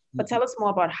said, but tell us more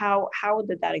about how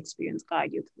did that experience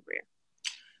guide your career?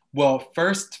 Well,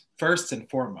 first and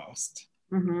foremost,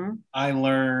 I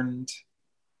learned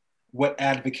what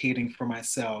advocating for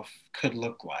myself could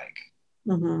look like.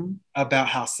 About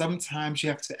how sometimes you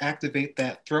have to activate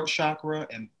that throat chakra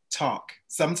and talk.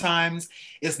 Sometimes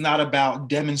it's not about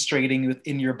demonstrating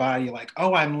within your body like,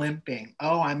 oh, I'm limping,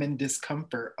 oh, I'm in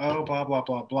discomfort, oh, blah, blah,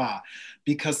 blah, blah.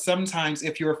 Because sometimes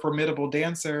if you're a formidable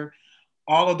dancer,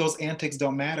 all of those antics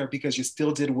don't matter because you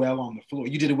still did well on the floor.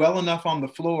 You did well enough on the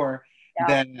floor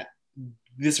that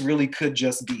this really could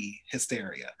just be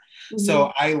hysteria.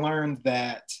 So I learned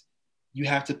that you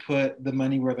have to put the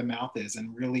money where the mouth is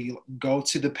and really go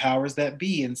to the powers that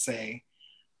be and say,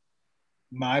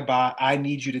 I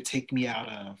need you to take me out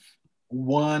of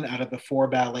one out of the 4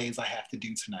 ballets I have to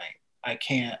do tonight. I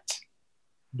can't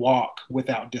walk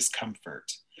without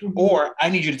discomfort. Mm-hmm. Or I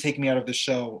need you to take me out of the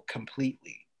show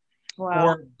completely.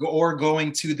 Wow. Or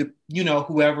going to the,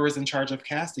 whoever is in charge of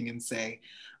casting and say,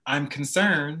 I'm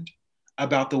concerned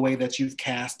about the way that you've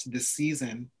cast this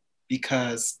season,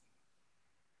 because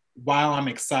while I'm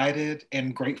excited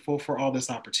and grateful for all this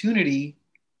opportunity,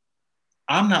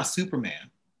 I'm not Superman.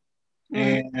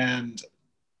 And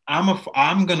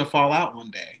I'm going to fall out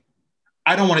one day.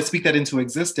 I don't want to speak that into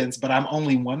existence, but I'm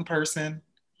only one person.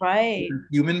 Right.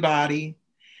 Human body,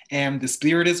 and the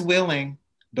spirit is willing,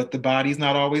 but the body's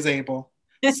not always able.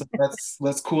 So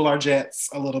let's cool our jets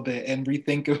a little bit and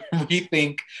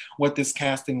rethink what this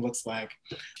casting looks like.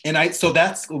 And so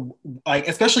that's like,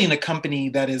 especially in a company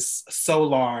that is so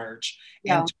large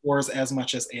and tours as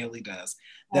much as Ailey does.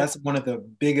 That's one of the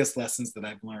biggest lessons that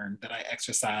I've learned, that I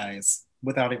exercise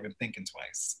without even thinking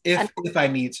twice, if I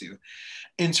need to.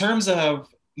 In terms of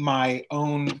my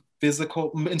own practice,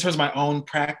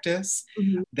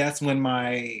 mm-hmm. that's when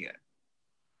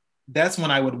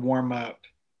I would warm up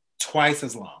twice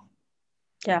as long.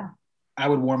 Yeah. I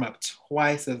would warm up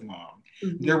twice as long.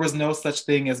 Mm-hmm. There was no such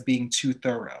thing as being too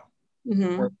thorough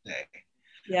for a day.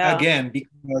 Yeah. Again,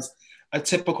 because a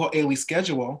typical Ailey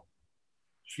schedule,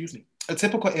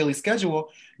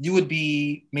 you would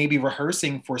be maybe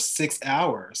rehearsing for 6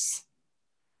 hours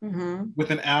mm-hmm.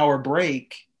 with an hour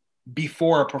break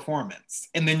before a performance.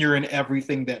 And then you're in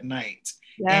everything that night.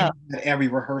 Yeah. And every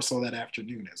rehearsal that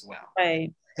afternoon as well.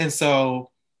 Right. And so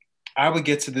I would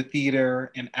get to the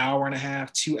theater an hour and a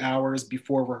half, 2 hours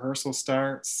before rehearsal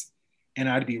starts. And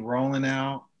I'd be rolling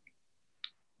out,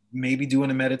 maybe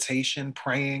doing a meditation,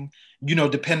 praying,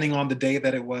 depending on the day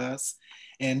that it was,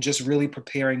 and just really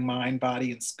preparing mind,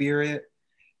 body, and spirit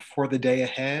for the day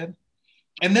ahead.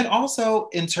 And then also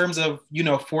in terms of,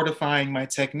 fortifying my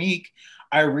technique,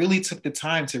 I really took the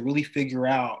time to really figure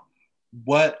out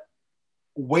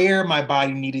where my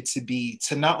body needed to be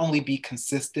to not only be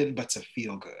consistent, but to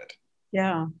feel good.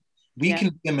 Yeah. We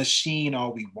can be a machine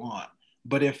all we want,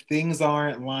 but if things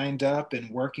aren't lined up and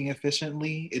working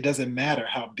efficiently, it doesn't matter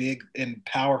how big and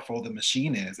powerful the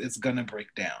machine is, it's gonna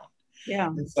break down. Yeah.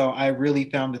 And so I really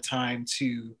found the time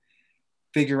to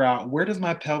figure out, where does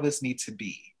my pelvis need to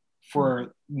be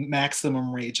for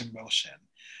maximum range of motion?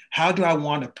 How do I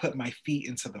want to put my feet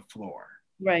into the floor?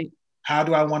 Right. How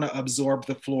do I want to absorb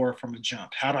the floor from a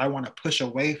jump? How do I want to push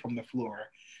away from the floor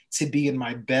to be in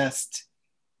my best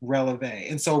releve?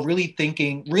 And so really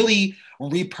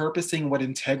repurposing what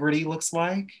integrity looks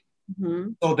like,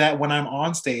 mm-hmm. so that when I'm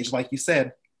on stage, like you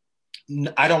said,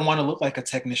 I don't want to look like a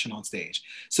technician on stage.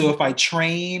 So if I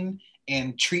train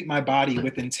and treat my body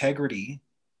with integrity,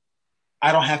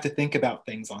 I don't have to think about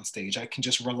things on stage. I can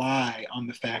just rely on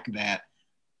the fact that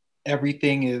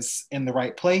everything is in the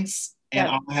right place, and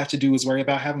all I have to do is worry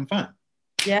about having fun.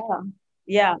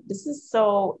 Yeah. This is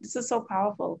so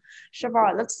powerful.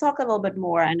 Shavar, let's talk a little bit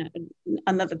more, and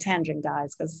another tangent,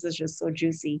 guys, because this is just so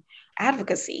juicy.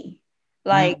 Advocacy.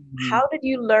 Like, mm-hmm. How did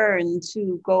you learn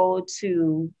to go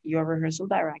to your rehearsal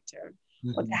director,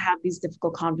 mm-hmm. or to have these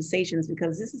difficult conversations?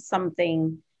 Because this is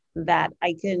something that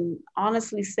I can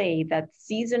honestly say that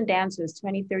seasoned dancers,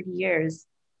 20, 30 years,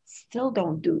 still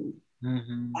don't do.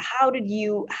 Mm-hmm. How did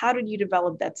you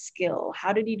develop that skill?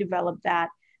 How did you develop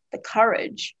the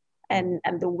courage and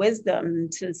the wisdom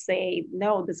to say,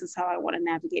 no, this is how I want to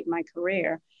navigate my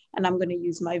career, and I'm going to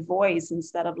use my voice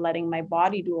instead of letting my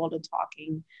body do all the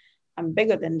talking? I'm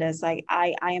bigger than this. I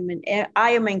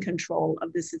am in control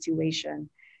of the situation,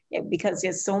 because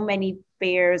there's so many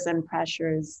fears and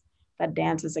pressures that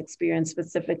dancers experience,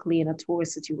 specifically in a tour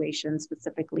situation,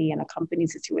 specifically in a company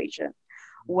situation,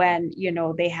 when,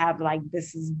 they have like,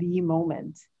 this is the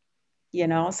moment,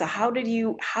 so how did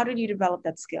you develop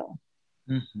that skill?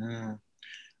 Mm-hmm.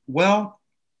 Well,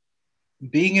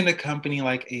 being in a company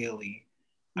like Ailey,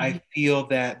 mm-hmm. I feel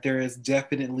that there is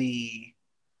definitely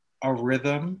a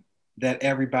rhythm that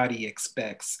everybody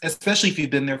expects, especially if you've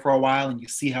been there for a while and you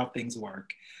see how things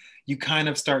work. You kind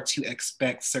of start to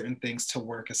expect certain things to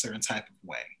work a certain type of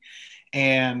way.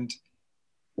 And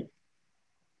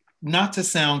not to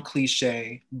sound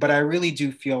cliche, but I really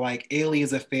do feel like Ailey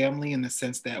is a family, in the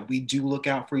sense that we do look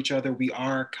out for each other. We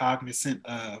are cognizant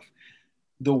of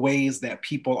the ways that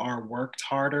people are worked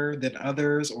harder than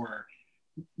others or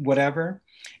whatever.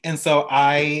 And so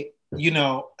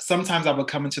sometimes I would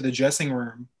come into the dressing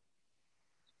room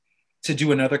to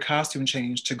do another costume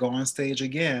change, to go on stage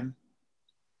again.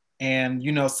 And,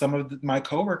 some of my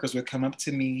coworkers would come up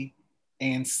to me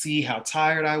and see how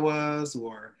tired I was,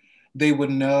 or they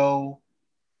would know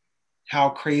how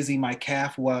crazy my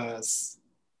calf was,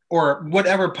 or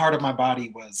whatever part of my body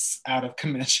was out of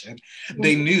commission. Mm-hmm.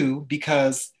 They knew,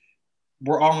 because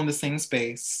we're all in the same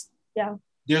space. Yeah.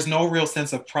 There's no real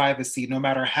sense of privacy, no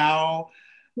matter how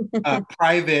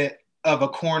private of a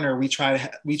corner we try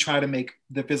to make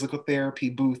the physical therapy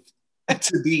booth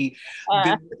to be.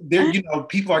 There, you know,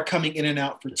 people are coming in and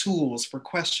out for tools, for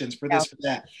questions, for this, for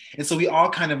that. And so we all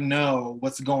kind of know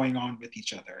what's going on with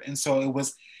each other. And so it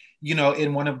was, you know,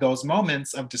 in one of those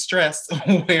moments of distress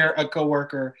where a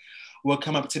coworker will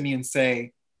come up to me and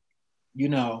say, you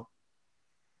know,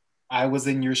 I was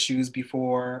in your shoes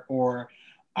before, or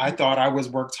I thought I was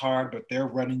worked hard, but they're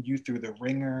running you through the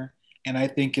ringer. And I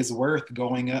think it's worth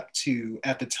going up to,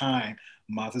 at the time,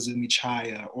 Mazazumi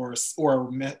Chaya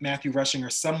or Matthew Rushing, or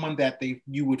someone that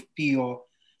you would feel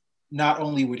not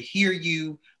only would hear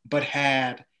you, but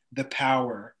had the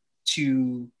power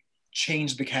to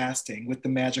change the casting with the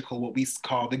magical, what we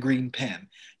call the green pen.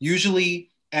 Usually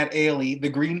at Ailey, the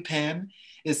green pen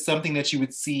is something that you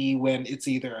would see when it's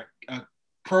either a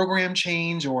program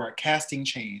change or a casting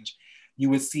change. You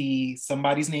would see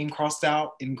somebody's name crossed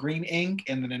out in green ink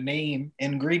and then a name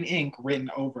in green ink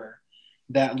written over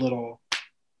that little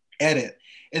edit.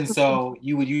 And so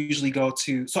you would usually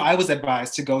so I was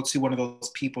advised to go to one of those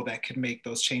people that could make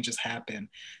those changes happen,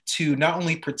 to not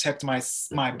only protect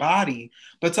my body,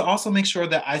 but to also make sure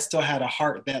that I still had a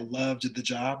heart that loved the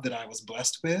job that I was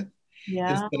blessed with.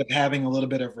 Yeah. Instead of having a little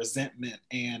bit of resentment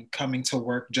and coming to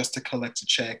work just to collect a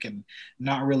check and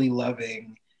not really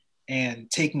loving and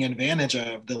taking advantage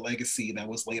of the legacy that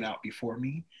was laid out before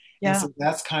me. Yeah. And so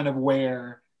that's kind of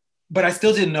where, but I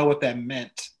still didn't know what that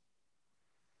meant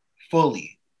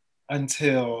fully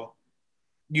until,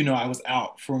 you know, I was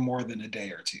out for more than a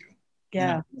day or two.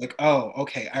 Yeah. Like, oh,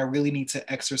 okay, I really need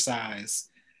to exercise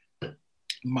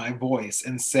my voice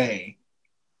and say,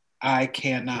 I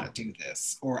cannot do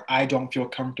this, or I don't feel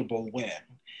comfortable when.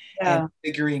 Yeah. And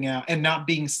figuring out and not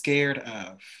being scared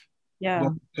of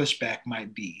what the pushback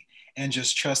might be, and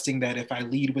just trusting that if I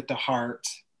lead with the heart,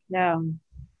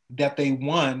 that they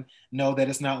know that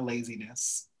it's not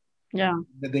laziness. Yeah.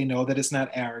 That they know that it's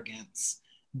not arrogance,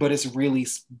 but it's really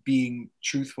being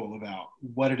truthful about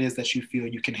what it is that you feel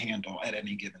you can handle at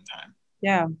any given time.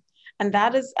 Yeah. And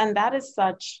that is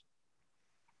such,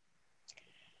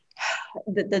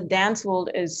 the dance world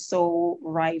is so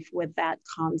rife with that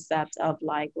concept of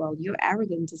like, well, you're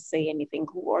arrogant to say anything.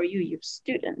 Who are you? You're a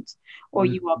student, or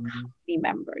you are a company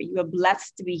member. You are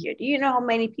blessed to be here. Do you know how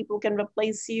many people can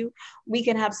replace you? We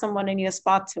can have someone in your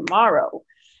spot tomorrow.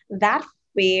 That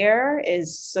fear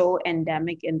is so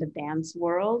endemic in the dance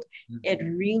world. It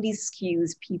really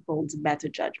skews people's better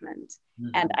judgment.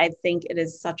 And I think it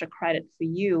is such a credit for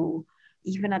you,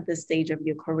 even at this stage of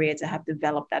your career, to have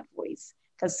developed that voice,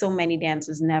 because so many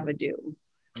dancers never do.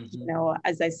 You know,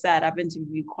 as I said, I've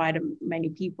interviewed quite many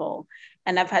people,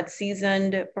 and I've had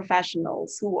seasoned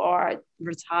professionals who are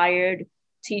retired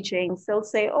teaching still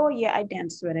say, oh yeah, I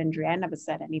danced through an injury. I never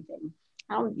said anything.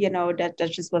 You know, that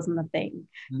just wasn't a thing,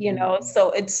 you know?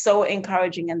 So it's so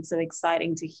encouraging and so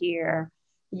exciting to hear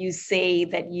you say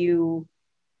that you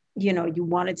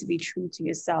wanted to be true to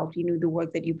yourself. You knew the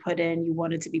work that you put in, you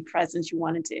wanted to be present, you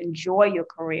wanted to enjoy your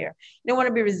career. You didn't want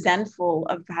to be resentful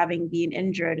of having been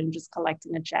injured and just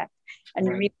collecting a check. And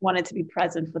you really wanted to be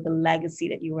present for the legacy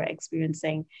that you were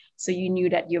experiencing. So you knew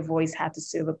that your voice had to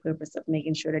serve a purpose of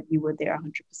making sure that you were there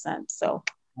 100%. So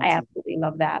I absolutely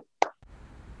love that.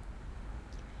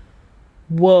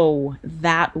 Whoa,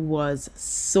 that was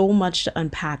so much to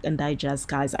unpack and digest,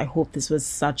 guys. I hope this was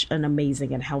such an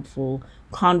amazing and helpful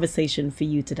conversation for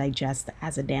you to digest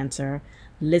as a dancer,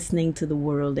 listening to the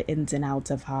world, the ins and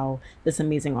outs of how this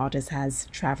amazing artist has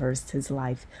traversed his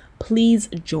life. Please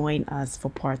join us for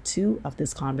part 2 of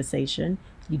this conversation.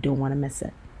 You don't want to miss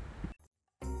it.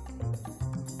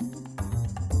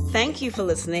 Thank you for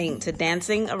listening to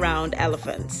Dancing Around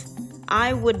Elephants.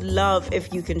 I would love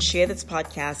if you can share this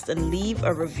podcast and leave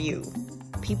a review.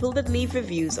 People that leave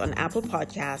reviews on Apple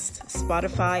Podcasts,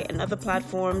 Spotify, and other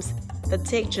platforms that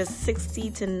take just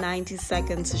 60 to 90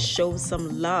 seconds to show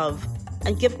some love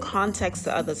and give context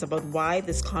to others about why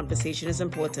this conversation is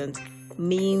important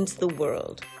means the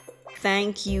world.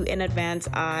 Thank you in advance.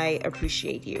 I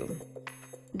appreciate you.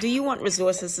 Do you want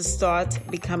resources to start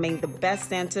becoming the best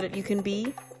dancer that you can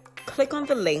be? Click on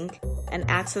the link and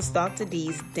access Dr.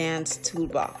 D's Dance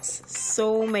Toolbox.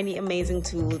 So many amazing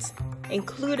tools,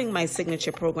 including my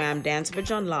signature program, Dance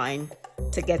Bridge Online,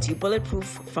 to get you bulletproof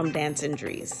from dance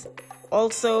injuries.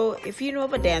 Also, if you know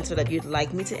of a dancer that you'd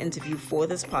like me to interview for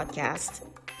this podcast,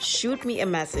 shoot me a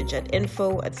message at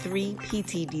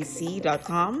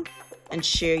info@3ptdc.com and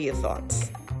share your thoughts.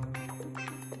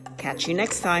 Catch you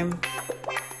next time.